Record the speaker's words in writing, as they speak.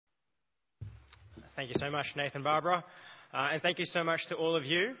Thank you so much, Nathan, Barbara. And thank you so much to all of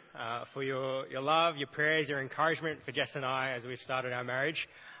you for your love, your prayers, your encouragement for Jess and I as we've started our marriage.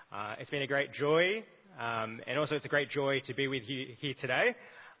 It's been a great joy, and also it's a great joy to be with you here today,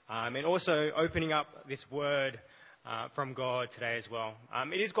 and also opening up this word from God today as well.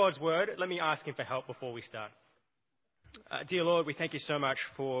 It is God's word. Let me ask him for help before we start. Dear Lord, we thank you so much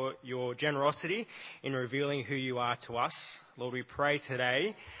for your generosity in revealing who you are to us. Lord, we pray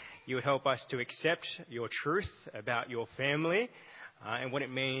today you would help us to accept your truth about your family and what it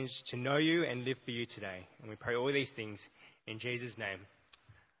means to know you and live for you today. And we pray all these things in Jesus' name.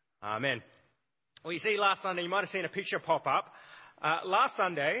 Amen. Well, you see, last Sunday, you might have seen a picture pop up. Last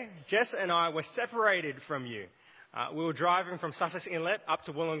Sunday, Jess and I were separated from you. We were driving from Sussex Inlet up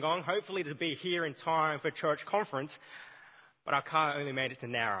to Wollongong, hopefully to be here in time for church conference, but our car only made it to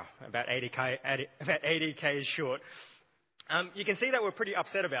Nowra, about 80 k's short. You can see that we're pretty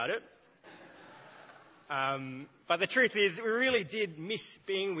upset about it. But the truth is, we really did miss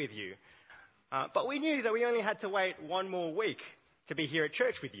being with you. But we knew that we only had to wait one more week to be here at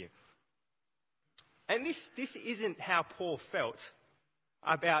church with you. And this isn't how Paul felt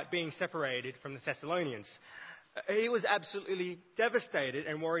about being separated from the Thessalonians. He was absolutely devastated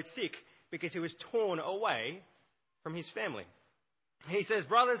and worried sick because he was torn away from his family. He says,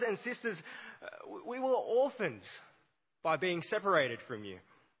 brothers and sisters, we were orphans by being separated from you.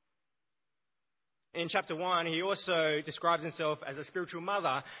 In chapter 1, he also describes himself as a spiritual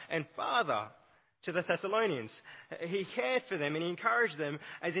mother and father to the Thessalonians. He cared for them and he encouraged them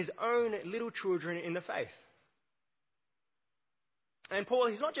as his own little children in the faith. And Paul,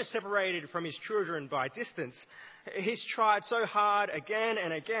 he's not just separated from his children by distance. He's tried so hard again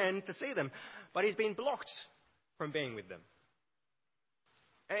and again to see them, but he's been blocked from being with them.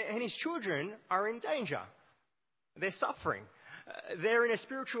 And his children are in danger. They're suffering. They're in a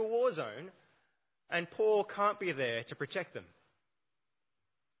spiritual war zone, and Paul can't be there to protect them.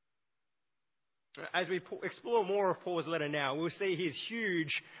 As we explore more of Paul's letter now, we'll see his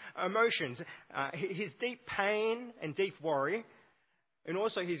huge emotions, his deep pain and deep worry, and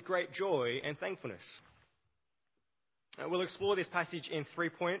also his great joy and thankfulness. We'll explore this passage in 3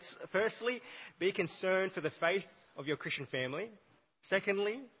 points. Firstly, be concerned for the faith of your Christian family.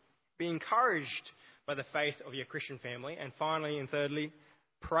 Secondly, be encouraged by the faith of your Christian family. And finally and thirdly,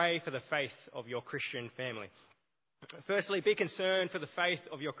 pray for the faith of your Christian family. Firstly, be concerned for the faith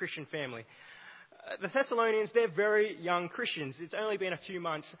of your Christian family. The Thessalonians, they're very young Christians. It's only been a few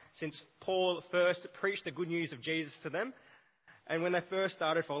months since Paul first preached the good news of Jesus to them, and when they first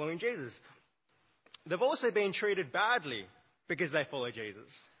started following Jesus. They've also been treated badly because they follow Jesus.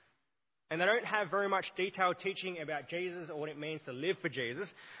 And they don't have very much detailed teaching about Jesus or what it means to live for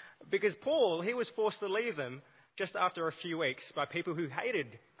Jesus, because Paul, he was forced to leave them just after a few weeks by people who hated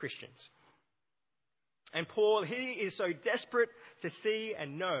Christians. And Paul, he is so desperate to see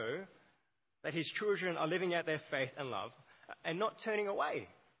and know that his children are living out their faith and love and not turning away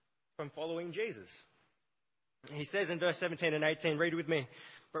from following Jesus. He says in verse 17 and 18, read with me,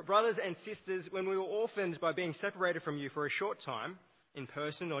 but brothers and sisters, when we were orphans by being separated from you for a short time, in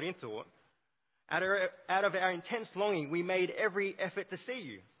person, not in thought, out of our intense longing, we made every effort to see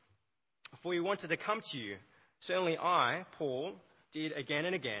you. For we wanted to come to you. Certainly I, Paul, did again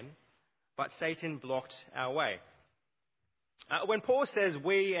and again, but Satan blocked our way. When Paul says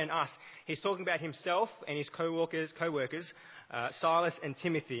we and us, he's talking about himself and his co-workers, Silas and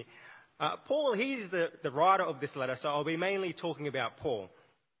Timothy. Paul, he's the writer of this letter, so I'll be mainly talking about Paul.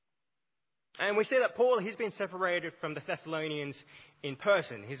 And we see that Paul, he's been separated from the Thessalonians in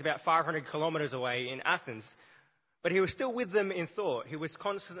person. He's about 500 kilometers away in Athens. But he was still with them in thought. He was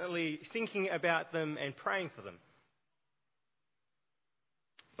constantly thinking about them and praying for them.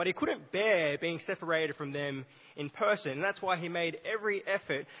 But he couldn't bear being separated from them in person. And that's why he made every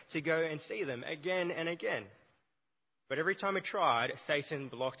effort to go and see them again and again. But every time he tried, Satan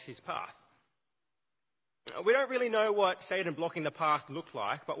blocked his path. We don't really know what Satan blocking the path looked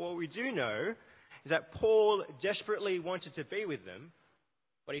like, but what we do know is that Paul desperately wanted to be with them,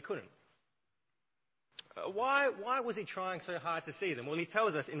 but he couldn't. Why was he trying so hard to see them? Well, he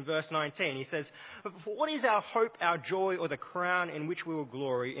tells us in verse 19, he says, what is our hope, our joy, or the crown in which we will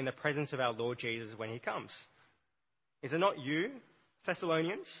glory in the presence of our Lord Jesus when he comes? Is it not you,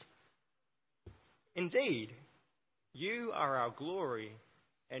 Thessalonians? Indeed, you are our glory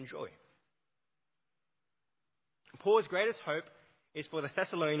and joy. Paul's greatest hope is for the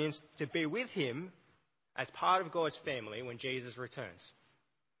Thessalonians to be with him as part of God's family when Jesus returns.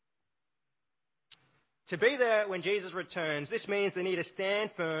 To be there when Jesus returns, this means they need to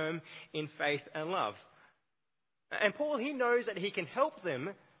stand firm in faith and love. And Paul, he knows that he can help them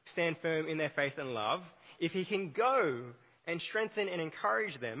stand firm in their faith and love if he can go and strengthen and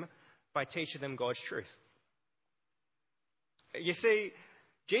encourage them by teaching them God's truth. You see,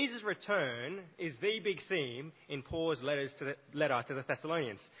 Jesus' return is the big theme in Paul's letter to the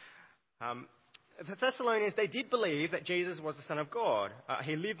Thessalonians. The Thessalonians, they did believe that Jesus was the Son of God.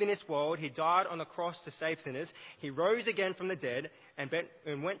 He lived in this world. He died on the cross to save sinners. He rose again from the dead and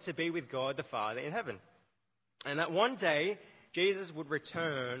went to be with God the Father in heaven. And that one day, Jesus would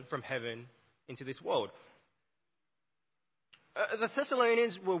return from heaven into this world. The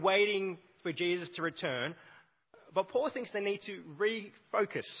Thessalonians were waiting for Jesus to return, but Paul thinks they need to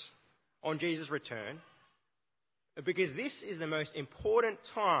refocus on Jesus' return because this is the most important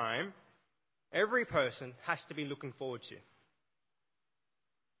time every person has to be looking forward to.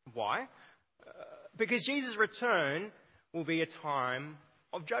 Why? Because Jesus' return will be a time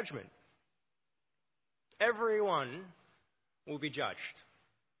of judgment. Everyone will be judged.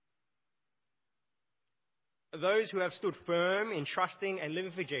 Those who have stood firm in trusting and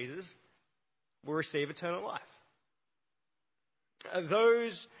living for Jesus will receive eternal life.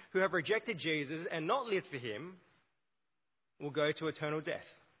 Those who have rejected Jesus and not lived for him will go to eternal death.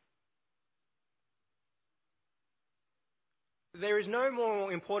 There is no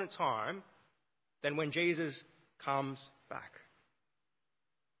more important time than when Jesus comes back.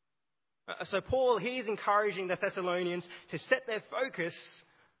 So Paul, he is encouraging the Thessalonians to set their focus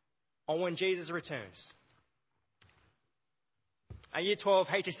on when Jesus returns. Year 12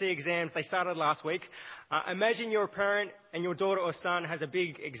 HSC exams, they started last week. Imagine you're a parent and your daughter or son has a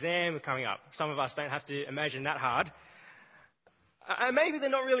big exam coming up. Some of us don't have to imagine that hard. And maybe they're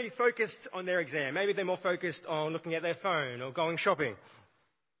not really focused on their exam. Maybe they're more focused on looking at their phone or going shopping.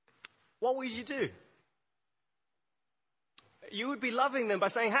 What would you do? You would be loving them by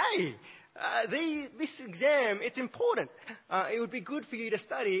saying, hey, this exam, it's important. It would be good for you to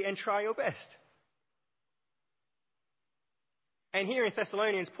study and try your best. And here in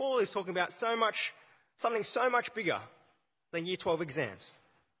Thessalonians, Paul is talking about something so much bigger than Year 12 exams.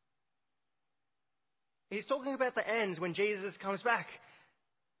 He's talking about the ends when Jesus comes back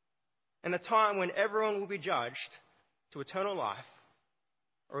and the time when everyone will be judged to eternal life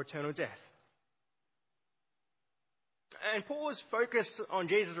or eternal death. And Paul's focus on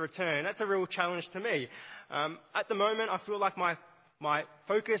Jesus' return, that's a real challenge to me. At the moment, I feel like my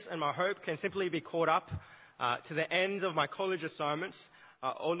focus and my hope can simply be caught up to the ends of my college assignments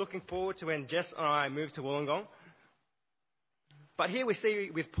or looking forward to when Jess and I move to Wollongong. But here we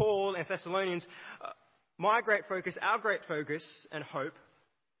see with Paul and Thessalonians, our great focus and hope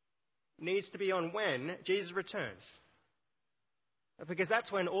needs to be on when Jesus returns. Because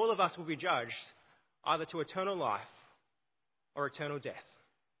that's when all of us will be judged either to eternal life or eternal death.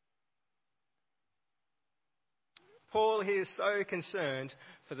 Paul, he is so concerned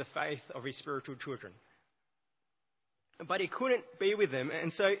for the faith of his spiritual children. But he couldn't be with them,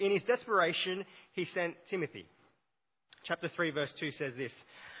 and so in his desperation, he sent Timothy. Chapter 3, verse 2 says this: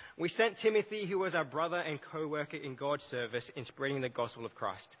 "We sent Timothy, who was our brother and co-worker in God's service in spreading the gospel of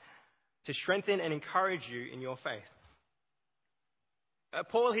Christ, to strengthen and encourage you in your faith."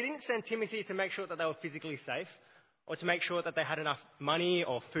 Paul, he didn't send Timothy to make sure that they were physically safe or to make sure that they had enough money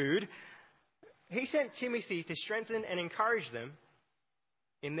or food. He sent Timothy to strengthen and encourage them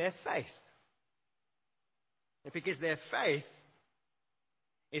in their faith. Because their faith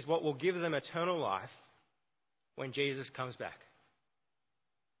is what will give them eternal life when Jesus comes back.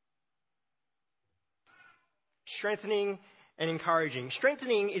 Strengthening and encouraging.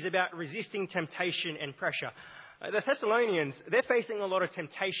 Strengthening is about resisting temptation and pressure. The Thessalonians, they're facing a lot of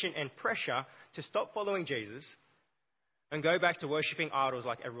temptation and pressure to stop following Jesus and go back to worshipping idols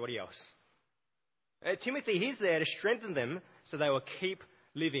like everybody else. Timothy, he's there to strengthen them so they will keep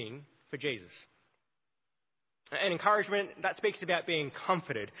living for Jesus. And encouragement, that speaks about being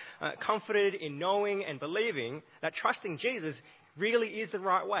comforted. Comforted in knowing and believing that trusting Jesus really is the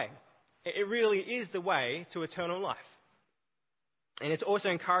right way. It really is the way to eternal life. And it's also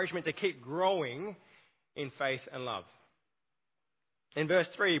encouragement to keep growing in faith and love. In verse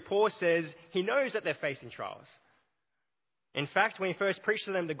 3, Paul says he knows that they're facing trials. In fact, when he first preached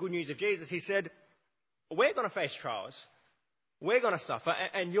to them the good news of Jesus, he said, we're going to face trials. We're going to suffer,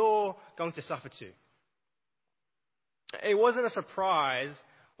 and you're going to suffer too. It wasn't a surprise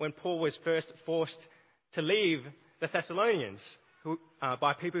when Paul was first forced to leave the Thessalonians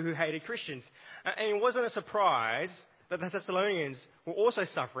by people who hated Christians. And it wasn't a surprise that the Thessalonians were also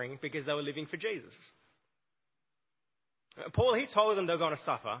suffering because they were living for Jesus. Paul, he told them they were going to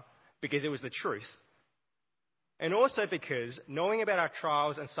suffer because it was the truth. And also because knowing about our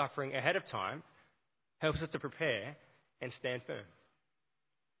trials and suffering ahead of time helps us to prepare and stand firm.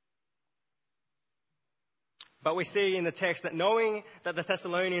 But we see in the text that knowing that the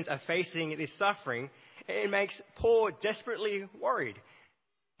Thessalonians are facing this suffering, it makes Paul desperately worried.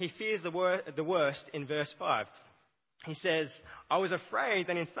 He fears the worst in verse 5. He says, "I was afraid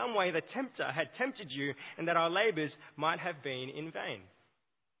that in some way the tempter had tempted you and that our labours might have been in vain."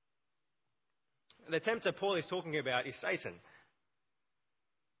 The tempter Paul is talking about is Satan.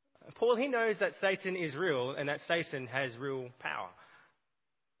 Paul, he knows that Satan is real and that Satan has real power.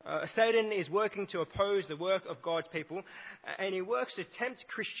 Satan is working to oppose the work of God's people, and he works to tempt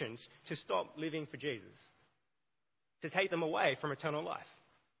Christians to stop living for Jesus, to take them away from eternal life.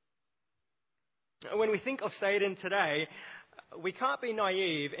 When we think of Satan today, we can't be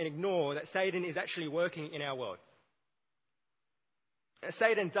naive and ignore that Satan is actually working in our world.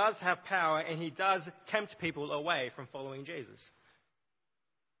 Satan does have power, and he does tempt people away from following Jesus.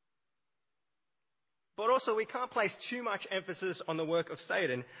 But also, we can't place too much emphasis on the work of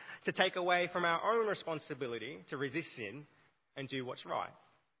Satan to take away from our own responsibility to resist sin and do what's right.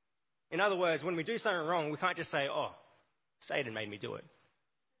 In other words, when we do something wrong, we can't just say, "Oh, Satan made me do it."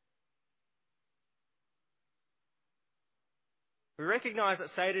 We recognize that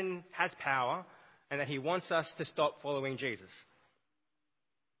Satan has power and that he wants us to stop following Jesus.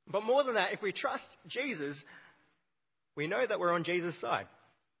 But more than that, if we trust Jesus, we know that we're on Jesus' side.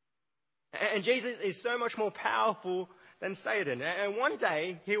 And Jesus is so much more powerful than Satan. And one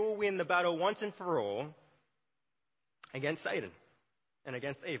day, he will win the battle once and for all against Satan and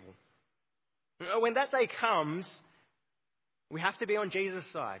against evil. When that day comes, we have to be on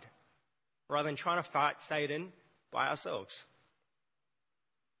Jesus' side rather than trying to fight Satan by ourselves.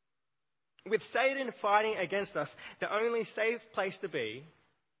 With Satan fighting against us, the only safe place to be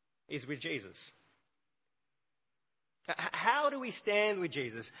is with Jesus. How do we stand with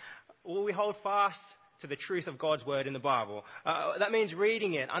Jesus? Well, we hold fast to the truth of God's word in the Bible. That means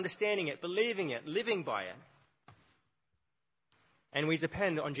reading it, understanding it, believing it, living by it. And we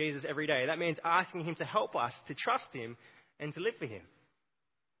depend on Jesus every day. That means asking him to help us to trust him and to live for him.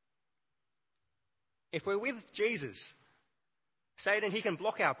 If we're with Jesus, Satan, he can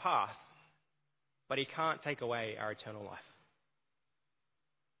block our path, but he can't take away our eternal life.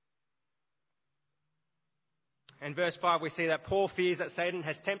 In verse 5, we see that Paul fears that Satan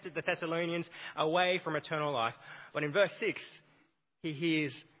has tempted the Thessalonians away from eternal life. But in verse 6, he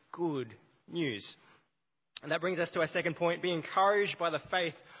hears good news. And that brings us to our second point: be encouraged by the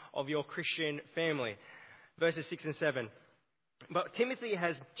faith of your Christian family. Verses 6 and 7. "But Timothy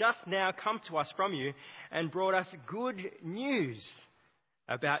has just now come to us from you and brought us good news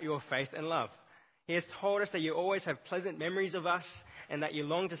about your faith and love. He has told us that you always have pleasant memories of us and that you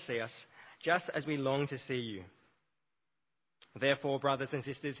long to see us, just as we long to see you. Therefore, brothers and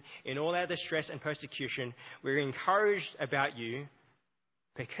sisters, in all our distress and persecution, we're encouraged about you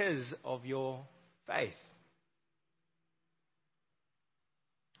because of your faith."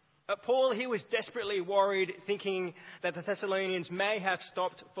 Paul, he was desperately worried, thinking that the Thessalonians may have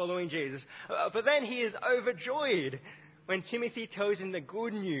stopped following Jesus. But then he is overjoyed when Timothy tells him the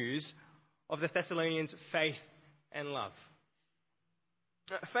good news of the Thessalonians' faith and love.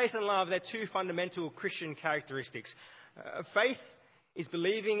 Faith and love, they're two fundamental Christian characteristics. Faith is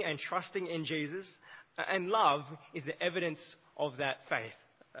believing and trusting in Jesus, and love is the evidence of that faith.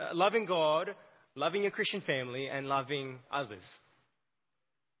 Loving God, loving your Christian family, and loving others.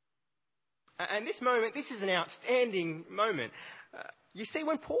 And this is an outstanding moment. You see,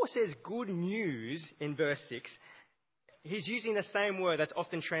 when Paul says good news in verse 6, he's using the same word that's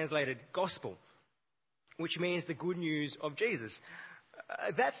often translated gospel, which means the good news of Jesus.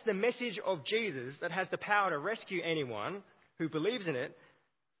 That's the message of Jesus that has the power to rescue anyone who believes in it,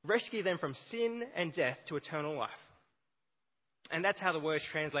 rescue them from sin and death to eternal life. And that's how the word's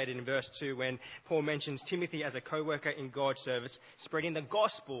translated in verse 2 when Paul mentions Timothy as a co-worker in God's service, spreading the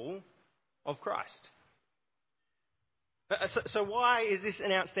gospel of Christ. So why is this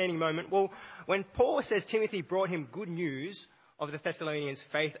an outstanding moment? Well, when Paul says Timothy brought him good news of the Thessalonians'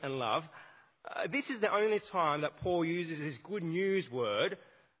 faith and love, this is the only time that Paul uses his good news word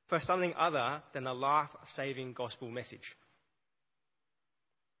for something other than the life-saving gospel message.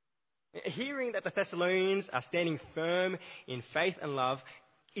 Hearing that the Thessalonians are standing firm in faith and love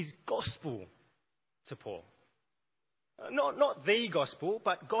is gospel to Paul. Not the gospel,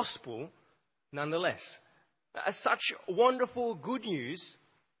 but gospel nonetheless. Such wonderful good news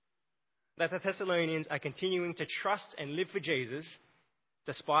that the Thessalonians are continuing to trust and live for Jesus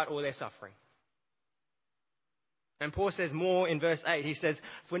despite all their suffering. And Paul says more in verse 8. He says,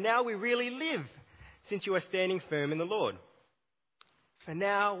 "For now we really live, since you are standing firm in the Lord." For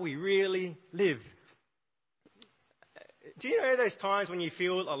now we really live. Do you know those times when you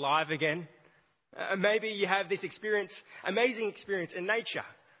feel alive again? Maybe you have this experience, amazing experience in nature,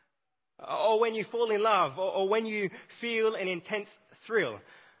 or when you fall in love, or when you feel an intense thrill.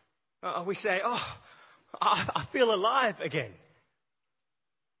 We say, I feel alive again.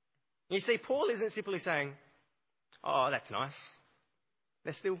 You see, Paul isn't simply saying, oh, that's nice.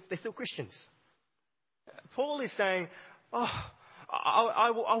 They're still Christians. Paul is saying,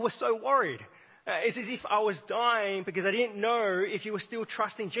 I was so worried. It's as if I was dying because I didn't know if you were still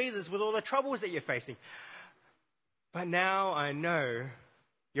trusting Jesus with all the troubles that you're facing. But now I know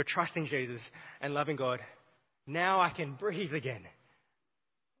you're trusting Jesus and loving God. Now I can breathe again.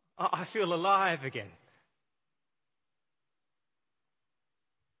 I feel alive again.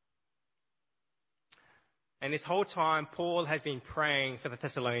 And this whole time, Paul has been praying for the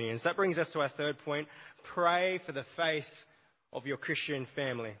Thessalonians. That brings us to our third point. Pray for the faith of your Christian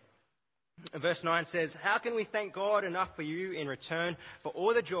family. Verse 9 says, how can we thank God enough for you in return for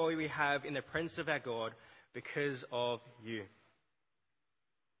all the joy we have in the presence of our God because of you?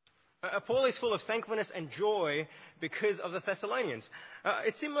 Paul is full of thankfulness and joy because of the Thessalonians.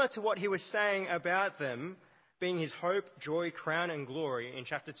 It's similar to what he was saying about them being his hope, joy, crown and glory in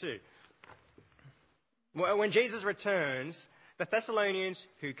chapter 2. When Jesus returns, the Thessalonians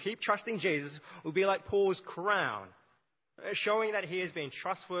who keep trusting Jesus will be like Paul's crown, showing that he has been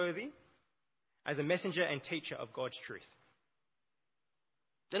trustworthy as a messenger and teacher of God's truth.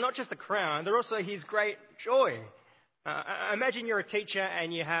 They're not just the crown, they're also his great joy. Imagine you're a teacher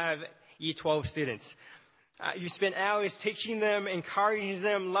and you have year 12 students. You spend hours teaching them, encouraging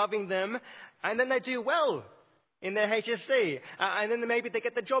them, loving them, and then they do well in their HSC. And then maybe they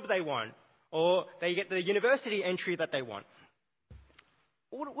get the job they want, or they get the university entry that they want.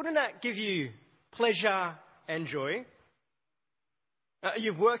 Wouldn't that give you pleasure and joy?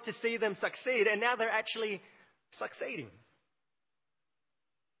 You've worked to see them succeed, and now they're actually succeeding.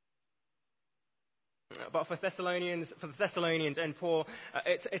 But for the Thessalonians and Paul,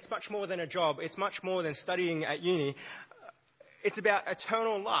 it's much more than a job. It's much more than studying at uni. It's about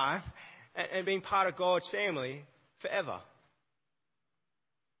eternal life and being part of God's family forever.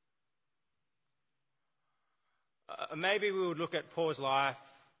 Maybe we would look at Paul's life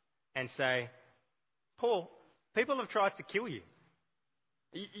and say, Paul, people have tried to kill you.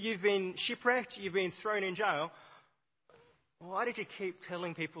 You've been shipwrecked, you've been thrown in jail. Why did you keep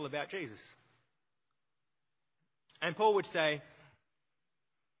telling people about Jesus? And Paul would say,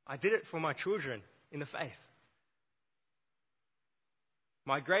 I did it for my children in the faith.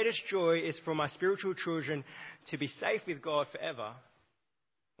 My greatest joy is for my spiritual children to be safe with God forever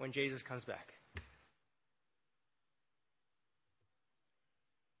when Jesus comes back.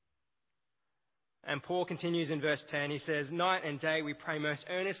 And Paul continues in verse 10. He says, night and day we pray most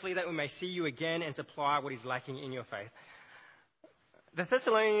earnestly that we may see you again and supply what is lacking in your faith. The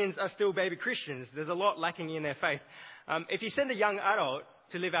Thessalonians are still baby Christians. There's a lot lacking in their faith. If you send a young adult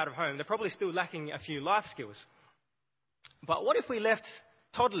to live out of home, they're probably still lacking a few life skills. But what if we left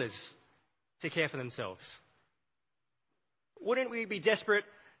toddlers to care for themselves? Wouldn't we be desperate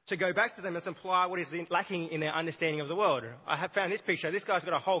to go back to them and supply what is lacking in their understanding of the world? I have found this picture. This guy's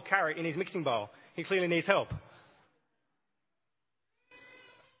got a whole carrot in his mixing bowl. He clearly needs help.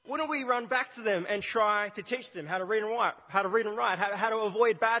 Wouldn't we run back to them and try to teach them how to read and write, how to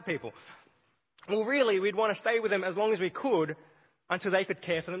avoid bad people? Well, really, we'd want to stay with them as long as we could until they could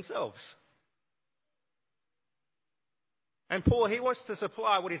care for themselves. And Paul, he wants to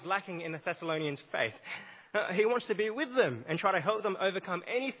supply what is lacking in the Thessalonians' faith. He wants to be with them and try to help them overcome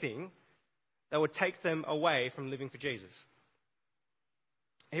anything that would take them away from living for Jesus.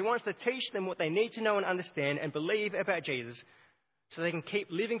 He wants to teach them what they need to know and understand and believe about Jesus so they can keep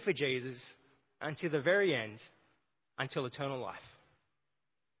living for Jesus until the very end, until eternal life.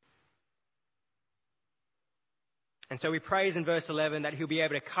 And so we praise in verse 11 that he'll be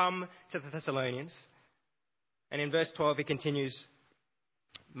able to come to the Thessalonians. And in verse 12 he continues,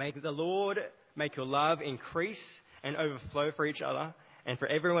 may the Lord make your love increase and overflow for each other and for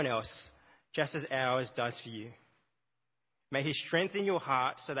everyone else, just as ours does for you. May he strengthen your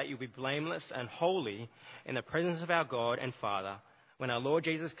heart so that you'll be blameless and holy in the presence of our God and Father when our Lord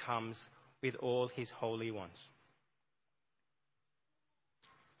Jesus comes with all his holy ones.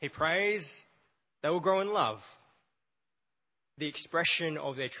 He prays they will grow in love, the expression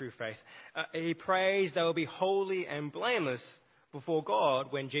of their true faith. He prays they will be holy and blameless before God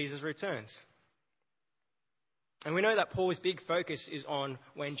when Jesus returns. And we know that Paul's big focus is on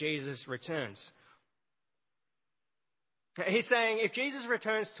when Jesus returns. He's saying if Jesus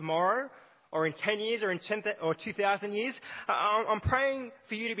returns tomorrow, or in 10 years, or in 2,000 years, I'm praying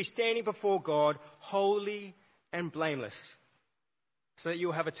for you to be standing before God holy and blameless, so that you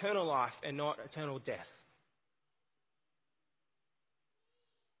will have eternal life and not eternal death.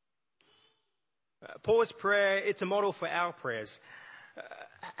 Paul's prayer, it's a model for our prayers.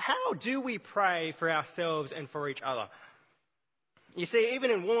 How do we pray for ourselves and for each other? You see,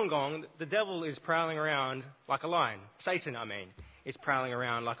 even in Wollongong, the devil is prowling around like a lion. Satan, is prowling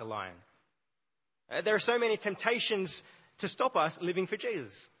around like a lion. There are so many temptations to stop us living for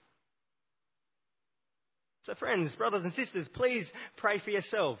Jesus. So friends, brothers and sisters, please pray for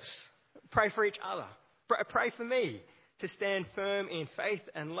yourselves. Pray for each other. Pray for me to stand firm in faith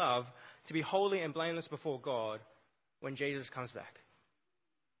and love, to be holy and blameless before God when Jesus comes back.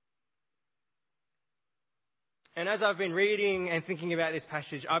 And as I've been reading and thinking about this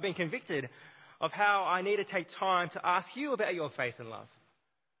passage, I've been convicted of how I need to take time to ask you about your faith and love.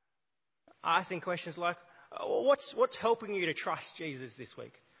 Asking questions like, what's helping you to trust Jesus this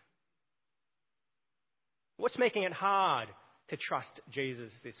week? What's making it hard to trust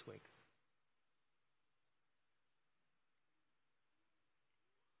Jesus this week?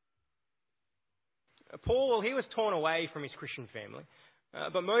 Paul, he was torn away from his Christian family,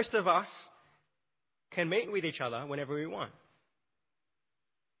 but most of us can meet with each other whenever we want.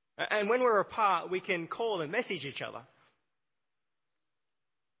 And when we're apart, we can call and message each other.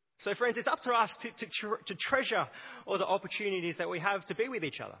 So friends, it's up to us to treasure all the opportunities that we have to be with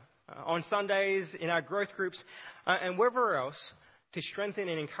each other. On Sundays, in our growth groups, and wherever else, to strengthen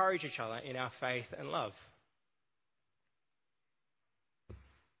and encourage each other in our faith and love.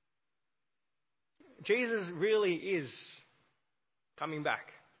 Jesus really is coming back.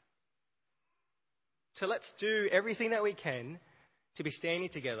 So let's do everything that we can to be standing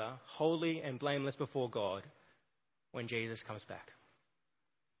together, holy and blameless before God, when Jesus comes back.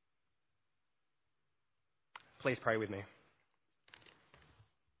 Please pray with me.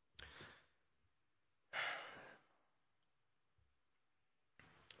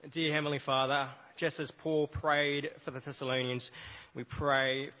 Dear Heavenly Father, just as Paul prayed for the Thessalonians, we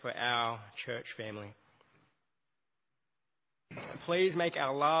pray for our church family. Please make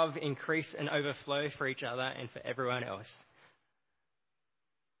our love increase and overflow for each other and for everyone else.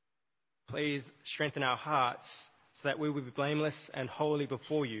 Please strengthen our hearts so that we will be blameless and holy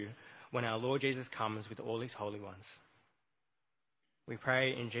before you when our Lord Jesus comes with all his holy ones. We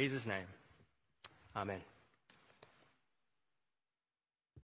pray in Jesus' name. Amen.